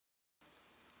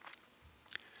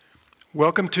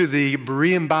Welcome to the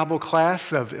Berean Bible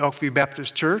class of Elkview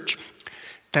Baptist Church.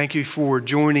 Thank you for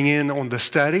joining in on the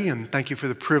study, and thank you for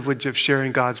the privilege of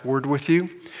sharing God's Word with you.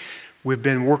 We've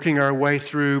been working our way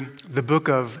through the book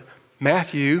of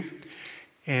Mathew,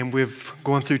 and we've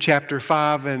gone through chapter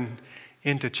 5 and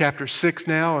into chapter 6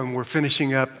 now, and we're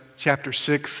finishing up chapter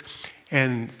 6.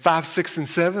 And 5, 6, and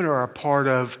 7 are a part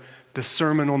of the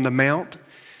Sermon on the Mount,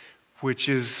 which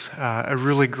is a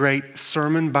really great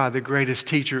sermon by the greatest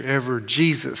teacher ever,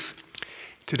 Jesus.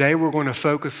 Today we're going to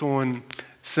focus on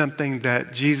something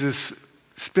that Jesus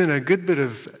spent a good bit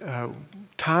of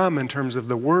time in terms of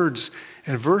the words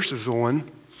and verses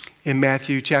on in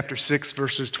Matthew chapter 6,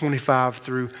 verses 25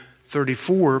 through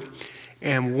 34,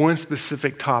 and one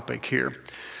specific topic here.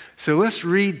 So let's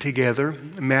read together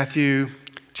Matthew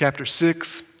chapter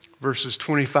 6, verses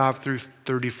 25 through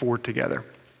 34 together.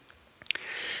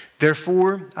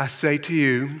 Therefore, I say to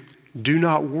you, do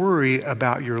not worry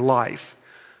about your life,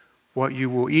 what you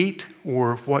will eat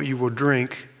or what you will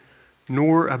drink,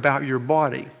 nor about your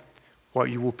body, what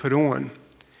you will put on.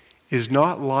 Is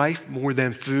not life more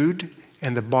than food,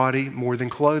 and the body more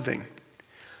than clothing?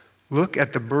 Look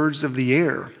at the birds of the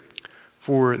air,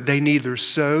 for they neither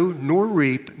sow nor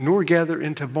reap nor gather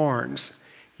into barns,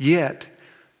 yet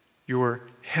your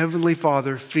heavenly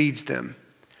Father feeds them.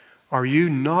 Are you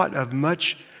not of more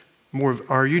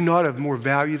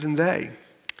value than they?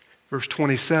 Verse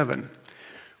 27,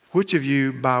 which of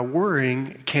you by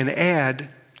worrying can add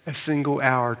a single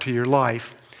hour to your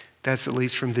life? That's at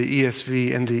least from the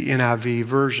ESV and the NIV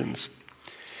versions.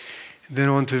 Then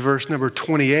on to verse number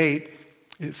 28,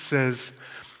 it says,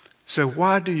 so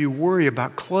why do you worry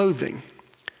about clothing?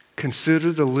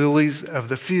 Consider the lilies of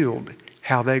the field,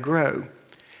 how they grow.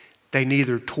 They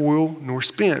neither toil nor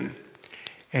spin.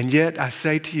 And yet I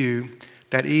say to you,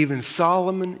 that even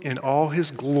Solomon in all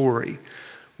his glory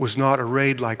was not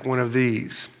arrayed like one of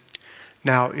these.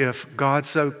 Now, if God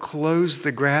so clothes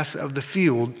the grass of the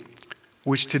field,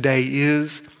 which today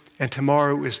is and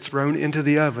tomorrow is thrown into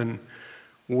the oven,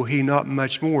 will he not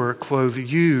much more clothe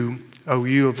you, O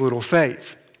you of little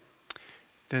faith?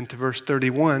 Then to verse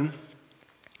 31,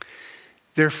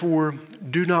 therefore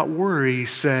do not worry,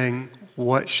 saying,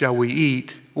 what shall we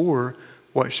eat, or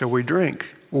what shall we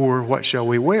drink, or what shall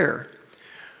we wear?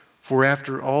 For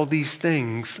after all these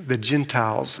things the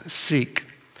Gentiles seek,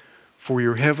 for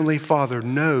your heavenly Father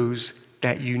knows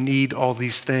that you need all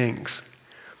these things.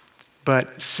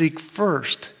 But seek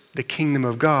first the kingdom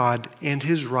of God and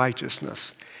his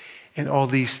righteousness, and all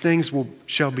these things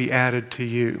shall be added to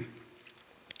you.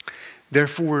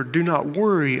 Therefore do not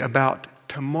worry about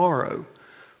tomorrow,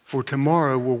 for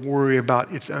tomorrow will worry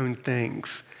about its own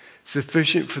things.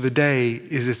 Sufficient for the day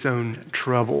is its own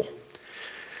trouble.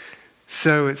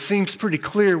 So it seems pretty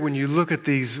clear when you look at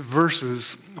these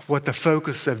verses what the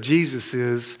focus of Jesus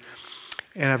is.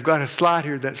 And I've got a slide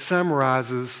here that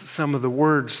summarizes some of the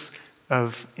words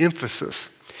of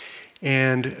emphasis.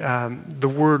 And the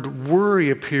word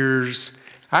worry appears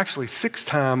actually 6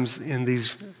 times in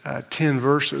these 10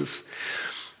 verses.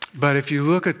 But if you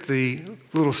look at the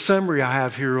little summary I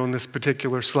have here on this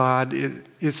particular slide,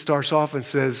 it starts off and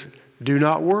says, do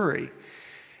not worry.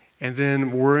 And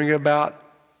then worrying about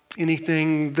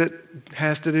anything that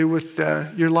has to do with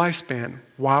your lifespan.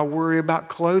 Why worry about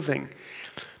clothing?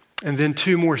 And then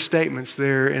 2 more statements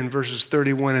there in verses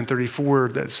 31 and 34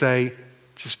 that say,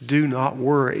 just do not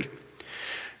worry.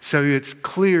 So it's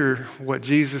clear what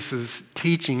Jesus'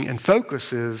 teaching and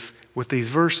focus is with these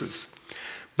verses.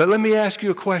 But let me ask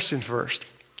you a question first.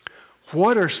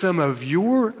 What are some of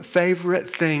your favorite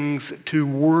things to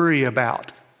worry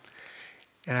about?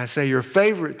 And I say your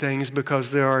favorite things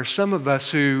because there are some of us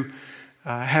who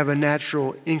have a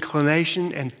natural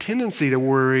inclination and tendency to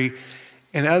worry,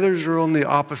 and others are on the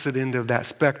opposite end of that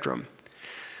spectrum.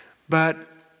 But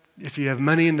if you have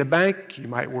money in the bank, you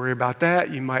might worry about that.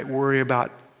 You might worry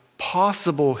about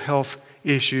possible health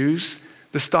issues,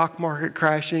 the stock market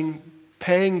crashing,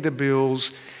 paying the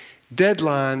bills,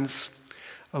 deadlines.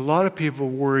 A lot of people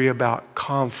worry about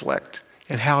conflict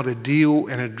and how to deal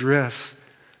and address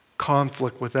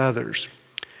conflict with others.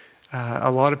 A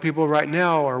lot of people right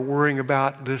now are worrying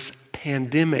about this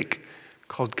pandemic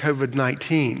called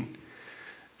COVID-19.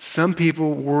 Some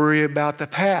people worry about the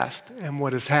past and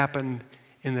what has happened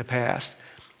in the past.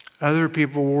 Other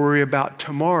people worry about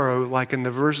tomorrow, like in the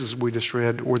verses we just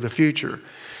read, or the future.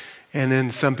 And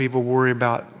then some people worry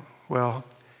about,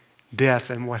 death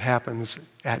and what happens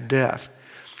at death.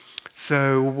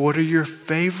 So what are your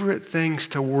favorite things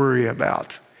to worry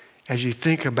about as you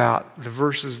think about the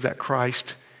verses that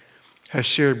Christ has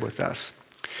shared with us?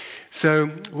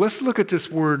 So let's look at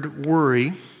this word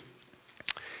worry.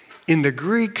 In the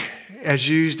Greek, as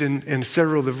used in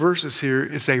several of the verses here,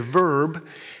 is a verb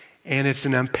and it's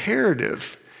an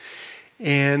imperative.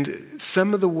 And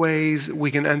some of the ways we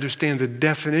can understand the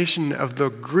definition of the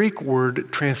Greek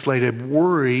word translated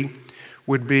worry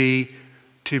would be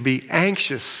to be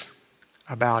anxious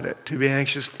about it, to be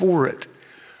anxious for it,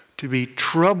 to be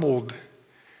troubled,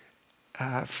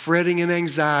 fretting and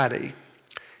anxiety.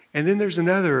 And then there's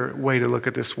another way to look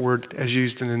at this word as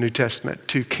used in the New Testament,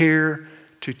 to care,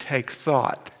 to take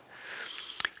thought.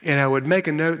 And I would make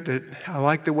a note that I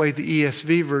like the way the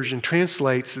ESV version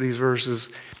translates these verses.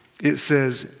 It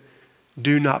says,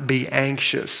 do not be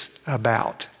anxious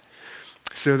about.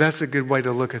 So that's a good way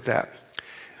to look at that.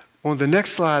 On the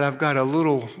next slide, I've got a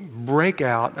little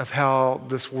breakout of how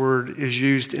this word is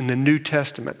used in the New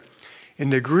Testament. In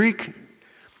the Greek,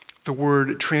 the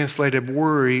word translated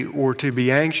worry or to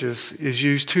be anxious is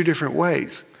used two different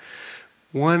ways.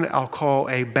 One I'll call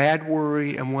a bad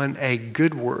worry and one a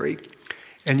good worry.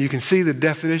 And you can see the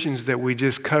definitions that we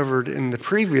just covered in the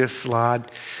previous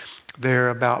slide there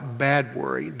about bad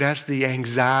worry. That's the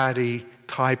anxiety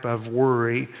type of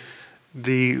worry,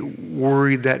 the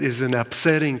worry that is an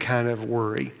upsetting kind of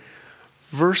worry,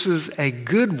 versus a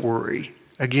good worry,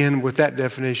 again with that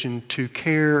definition, to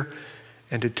care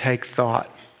and to take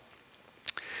thought.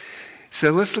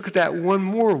 So let's look at that one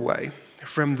more way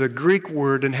from the Greek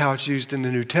word and how it's used in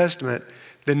the New Testament.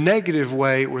 The negative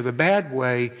way or the bad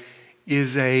way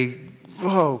is a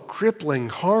crippling,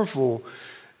 harmful,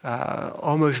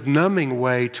 almost numbing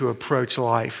way to approach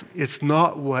life. It's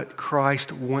not what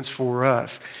Christ wants for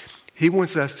us. He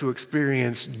wants us to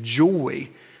experience joy,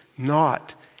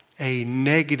 not a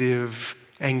negative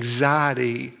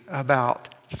anxiety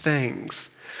about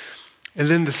things. And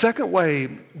then the second way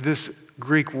this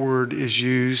Greek word is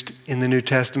used in the New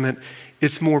Testament,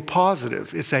 it's more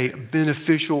positive. It's a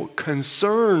beneficial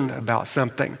concern about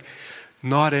something,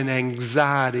 not an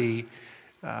anxiety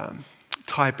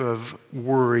type of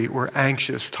worry or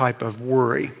anxious type of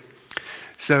worry.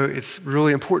 So it's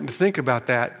really important to think about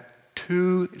that.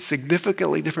 Two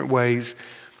significantly different ways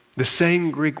the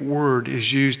same Greek word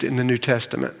is used in the New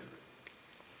Testament.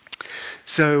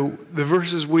 So the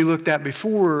verses we looked at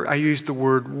before, I used the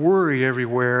word worry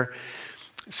everywhere.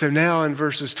 So now in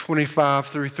verses 25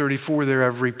 through 34 there,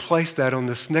 I've replaced that on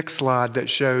this next slide that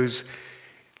shows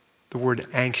the word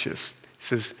anxious. It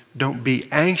says, don't be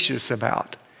anxious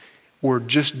about, or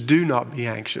just do not be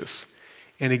anxious.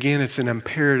 And again, it's an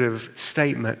imperative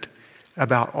statement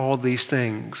about all these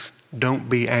things. Don't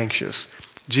be anxious.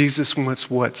 Jesus wants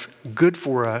what's good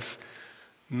for us,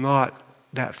 not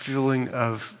that feeling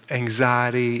of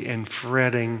anxiety and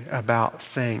fretting about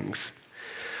things.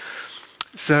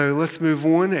 So let's move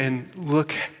on and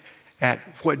look at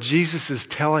what Jesus is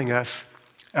telling us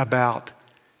about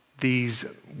these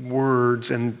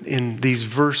words and in these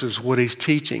verses, what he's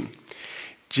teaching.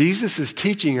 Jesus is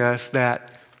teaching us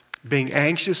that being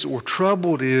anxious or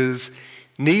troubled is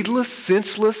needless,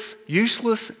 senseless,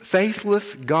 useless,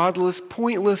 faithless, godless,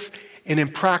 pointless, and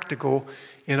impractical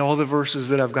in all the verses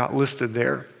that I've got listed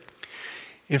there.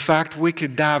 In fact, we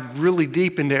could dive really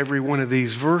deep into every one of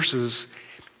these verses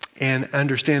and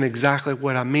understand exactly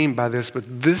what I mean by this, but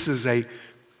this is a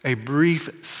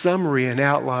brief summary and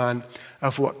outline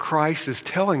of what Christ is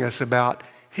telling us about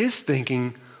his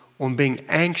thinking on being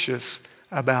anxious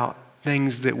about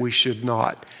things that we should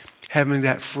not. Having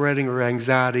that fretting or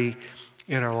anxiety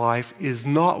in our life is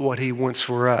not what he wants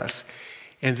for us.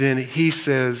 And then he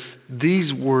says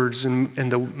these words in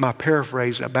my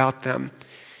paraphrase about them: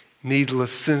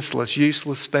 needless, senseless,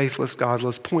 useless, faithless,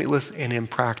 godless, pointless, and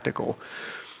impractical.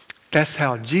 That's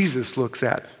how Jesus looks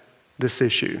at this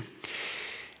issue.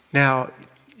 Now,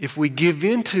 if we give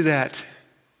into that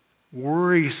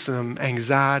worrisome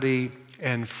anxiety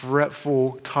and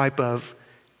fretful type of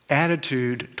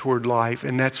attitude toward life,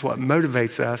 and that's what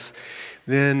motivates us,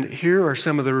 then here are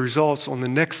some of the results. On the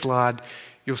next slide,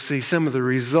 you'll see some of the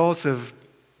results of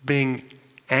being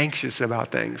anxious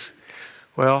about things.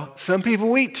 Well, some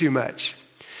people eat too much.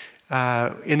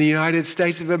 In the United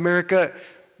States of America,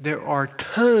 there are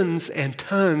tons and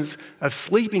tons of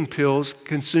sleeping pills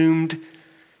consumed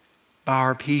by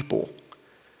our people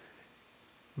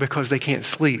because they can't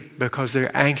sleep, because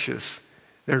they're anxious,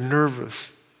 they're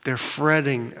nervous, they're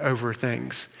fretting over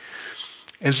things.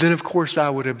 And then, of course, I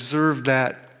would observe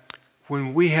that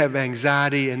when we have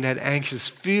anxiety and that anxious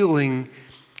feeling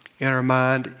in our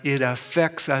mind, it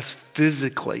affects us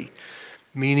physically,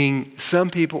 meaning some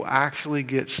people actually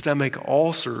get stomach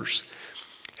ulcers.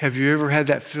 Have you ever had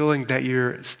that feeling that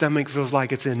your stomach feels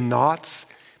like it's in knots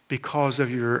because of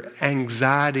your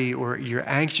anxiety or your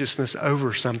anxiousness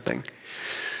over something?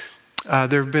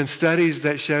 There have been studies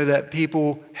that show that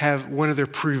people have one of their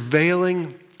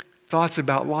prevailing thoughts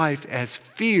about life as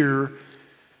fear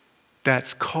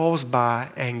that's caused by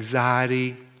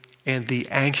anxiety and the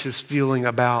anxious feeling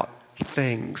about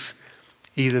things,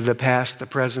 either the past, the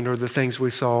present, or the things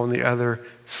we saw on the other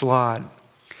slide.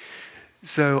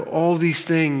 So all these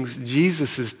things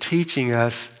Jesus is teaching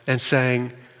us and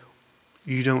saying,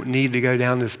 you don't need to go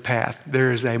down this path.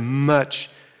 There is a much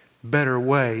better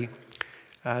way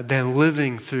than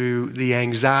living through the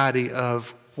anxiety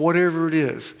of whatever it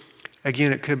is.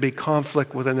 Again, it could be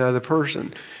conflict with another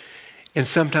person. And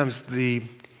sometimes the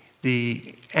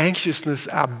anxiousness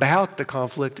about the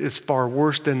conflict is far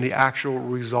worse than the actual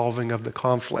resolving of the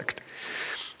conflict.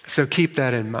 So keep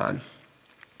that in mind.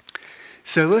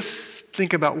 So let's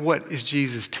think about what is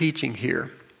Jesus teaching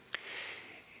here.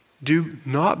 Do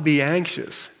not be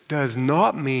anxious does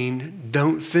not mean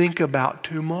don't think about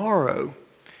tomorrow.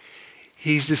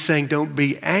 He's just saying don't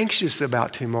be anxious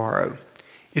about tomorrow.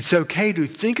 It's okay to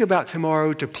think about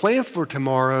tomorrow, to plan for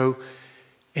tomorrow,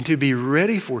 and to be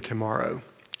ready for tomorrow.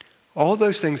 All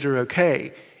those things are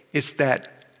okay. It's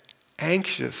that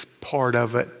anxious part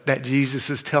of it that Jesus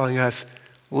is telling us,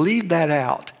 leave that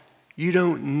out. You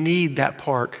don't need that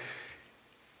part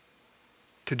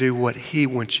to do what he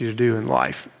wants you to do in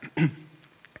life.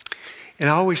 And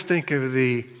I always think of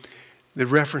the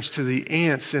reference to the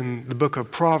ants in the book of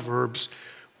Proverbs,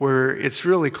 where it's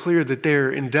really clear that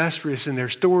they're industrious and they're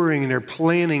storing and they're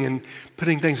planning and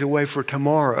putting things away for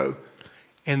tomorrow.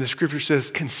 And the scripture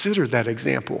says, consider that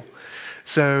example.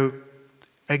 So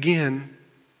again,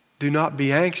 do not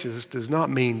be anxious does not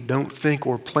mean don't think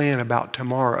or plan about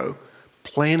tomorrow.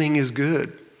 Planning is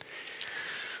good.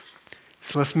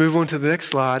 So let's move on to the next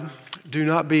slide. Do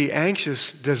not be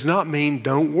anxious does not mean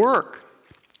don't work.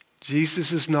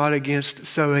 Jesus is not against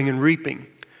sowing and reaping.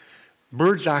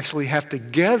 Birds actually have to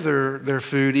gather their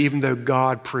food even though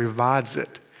God provides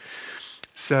it.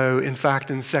 So in fact,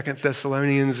 in 2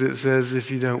 Thessalonians, it says if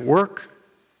you don't work,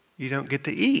 you don't get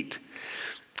to eat.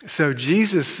 So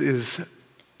Jesus is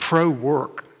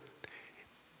pro-work,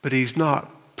 but he's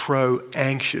not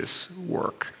pro-anxious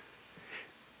work.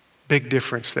 Big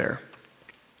difference there.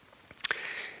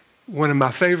 One of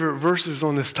my favorite verses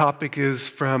on this topic is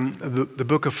from the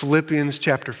book of Philippians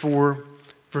chapter 4,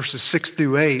 verses 6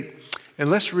 through 8. And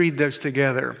let's read those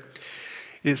together.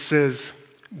 It says,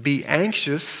 be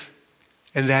anxious,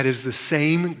 and that is the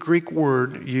same Greek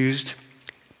word used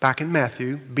back in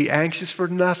Mathew. Be anxious for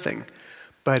nothing,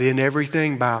 but in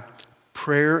everything by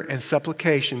prayer and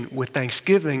supplication with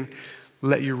thanksgiving,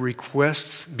 let your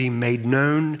requests be made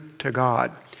known to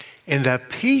God. And the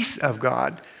peace of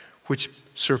God, which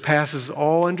surpasses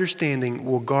all understanding,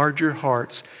 will guard your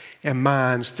hearts and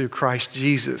minds through Christ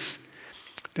Jesus.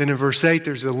 Then in verse 8,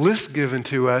 there's a list given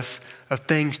to us of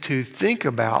things to think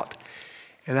about.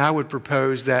 And I would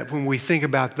propose that when we think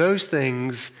about those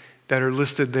things that are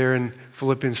listed there in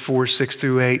Philippians 4, 6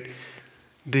 through 8,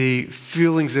 the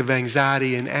feelings of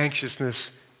anxiety and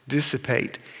anxiousness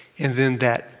dissipate. And then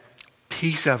that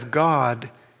peace of God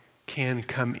can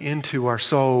come into our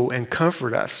soul and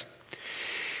comfort us.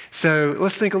 So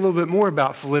let's think a little bit more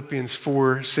about Philippians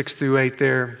 4, 6 through 8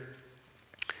 there.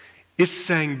 It's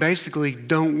saying basically,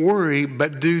 don't worry,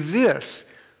 but do this.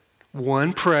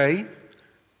 1, pray.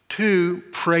 2,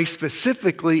 pray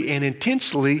specifically and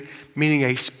intentionally, meaning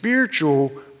a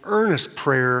spiritual, earnest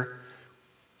prayer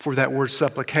for that word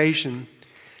supplication.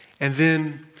 And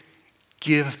then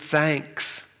give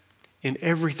thanks. In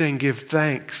everything, give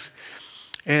thanks.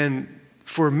 And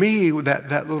for me,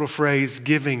 that little phrase,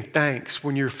 giving thanks,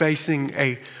 when you're facing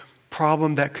a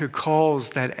problem that could cause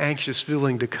that anxious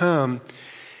feeling to come,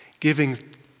 giving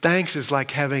thanks is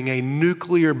like having a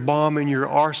nuclear bomb in your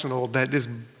arsenal that just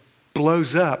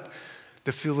blows up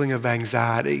the feeling of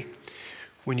anxiety.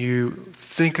 When you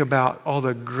think about all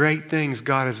the great things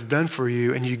God has done for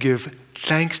you and you give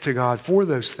thanks to God for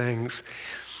those things,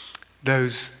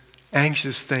 those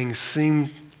anxious things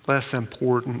seem less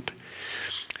important.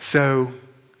 So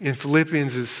in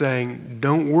Philippians it's saying,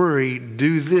 don't worry,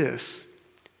 do this.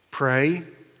 Pray,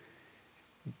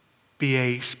 be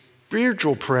a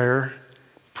spiritual prayer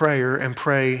and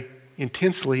pray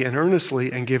intensely and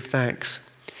earnestly and give thanks.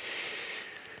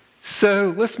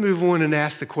 So let's move on and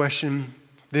ask the question.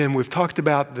 Then we've talked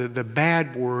about the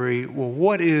bad worry. Well,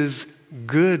 what is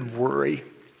good worry?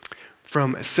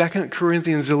 From 2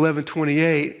 Corinthians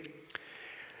 11:28,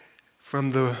 from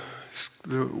the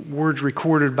words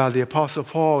recorded by the Apostle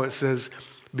Paul, it says,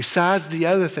 besides the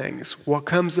other things, what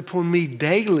comes upon me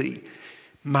daily,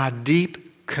 my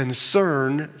deep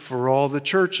concern for all the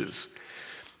churches.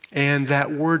 And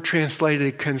that word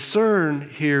translated concern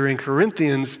here in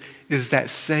Corinthians is that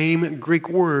same Greek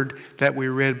word that we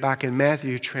read back in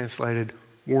Mathew translated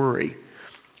worry.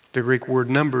 The Greek word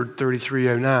numbered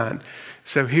 3309.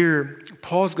 So here,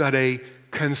 Paul's got a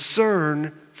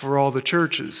concern for all the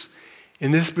churches.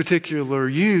 In this particular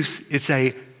use, it's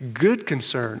a good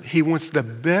concern. He wants the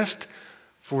best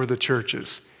for the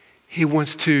churches. He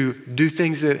wants to do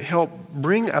things that help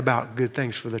bring about good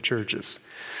things for the churches.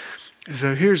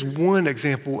 So here's one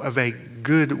example of a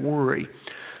good worry.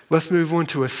 Let's move on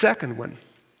to a second one.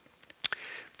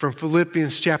 From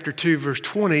Philippians chapter 2, verse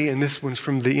 20, and this one's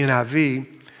from the NIV,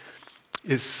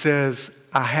 it says,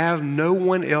 I have no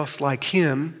one else like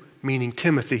him, meaning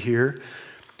Timothy here,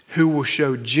 who will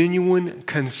show genuine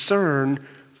concern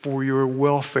for your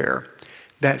welfare.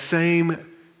 That same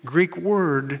Greek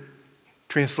word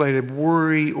translated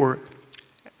worry or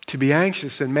to be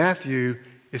anxious in Mathew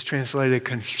is translated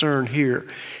concern here.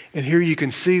 And here you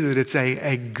can see that it's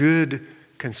a good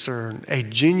concern, a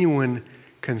genuine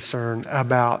concern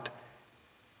about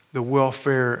the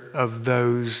welfare of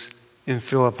those in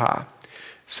Philippi.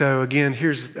 So again,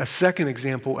 here's a second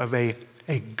example of a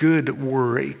good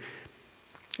worry.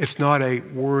 It's not a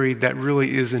worry that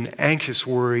really is an anxious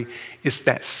worry. It's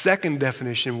that second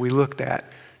definition we looked at,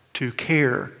 to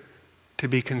care, to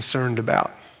be concerned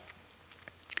about.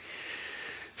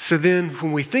 So then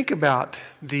when we think about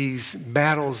these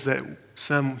battles that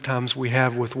sometimes we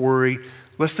have with worry,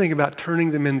 let's think about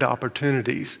turning them into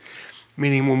opportunities.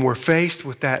 Meaning when we're faced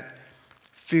with that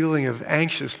feeling of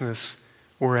anxiousness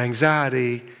or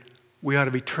anxiety, we ought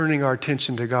to be turning our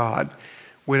attention to God.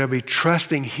 We ought to be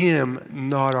trusting Him,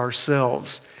 not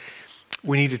ourselves.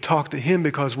 We need to talk to Him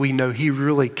because we know He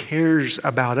really cares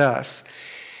about us.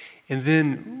 And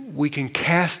then we can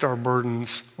cast our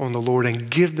burdens on the Lord and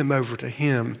give them over to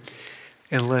Him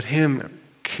and let Him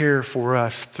care for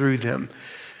us through them.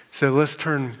 So let's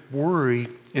turn worry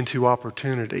into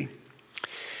opportunity.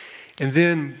 And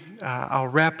then I'll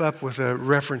wrap up with a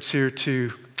reference here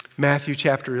to Mathew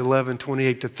chapter 11,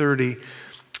 28 to 30.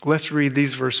 Let's read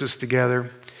these verses together.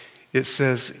 It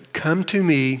says, "Come to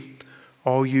me,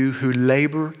 all you who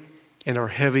labor and are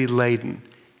heavy laden,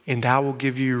 and I will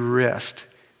give you rest.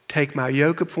 Take my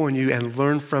yoke upon you and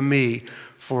learn from me,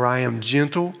 for I am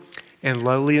gentle and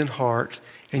lowly in heart,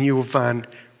 and you will find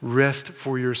rest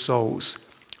for your souls.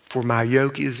 For my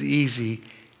yoke is easy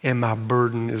and my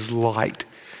burden is light."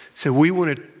 So we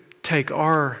want to take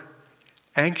our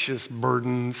anxious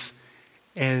burdens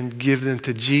and give them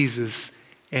to Jesus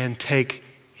and take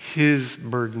His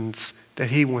burdens that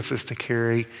He wants us to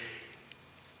carry,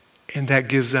 and that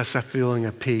gives us a feeling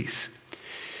of peace.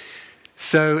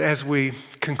 So as we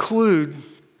conclude,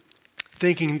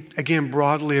 thinking again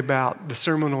broadly about the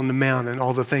Sermon on the Mount and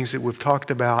all the things that we've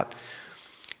talked about,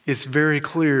 it's very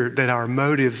clear that our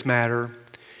motives matter.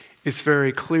 It's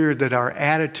very clear that our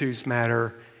attitudes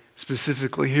matter.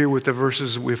 Specifically here with the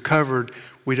verses we've covered,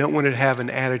 we don't want to have an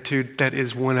attitude that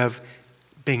is one of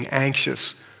being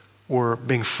anxious or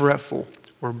being fretful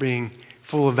or being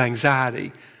full of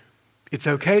anxiety. It's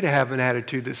okay to have an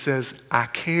attitude that says, I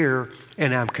care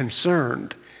and I'm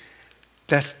concerned.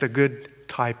 That's the good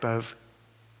type of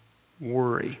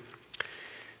worry.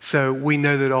 So we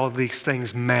know that all these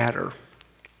things matter.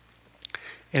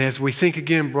 And as we think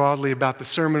again broadly about the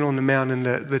Sermon on the Mount and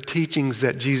the teachings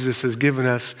that Jesus has given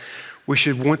us, we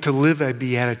should want to live a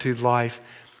beatitude life.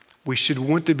 We should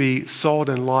want to be salt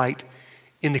and light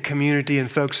in the community and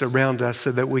folks around us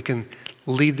so that we can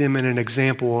lead them in an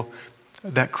example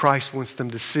that Christ wants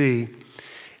them to see.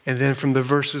 And then from the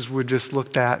verses we just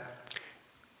looked at,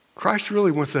 Christ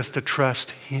really wants us to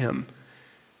trust Him,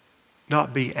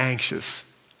 not be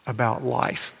anxious about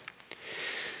life.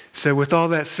 So with all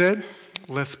that said,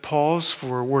 let's pause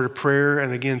for a word of prayer.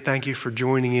 And again, thank you for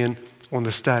joining in on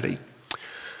the study.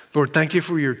 Lord, thank you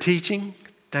for your teaching.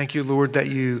 Thank you, Lord, that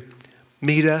you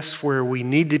meet us where we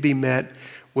need to be met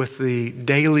with the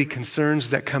daily concerns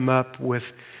that come up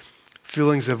with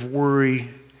feelings of worry,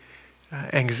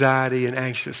 anxiety, and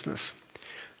anxiousness.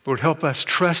 Lord, help us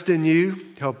trust in you.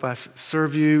 Help us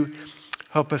serve you.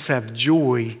 Help us have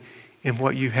joy in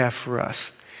what you have for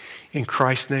us. In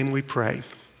Christ's name we pray,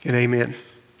 and amen.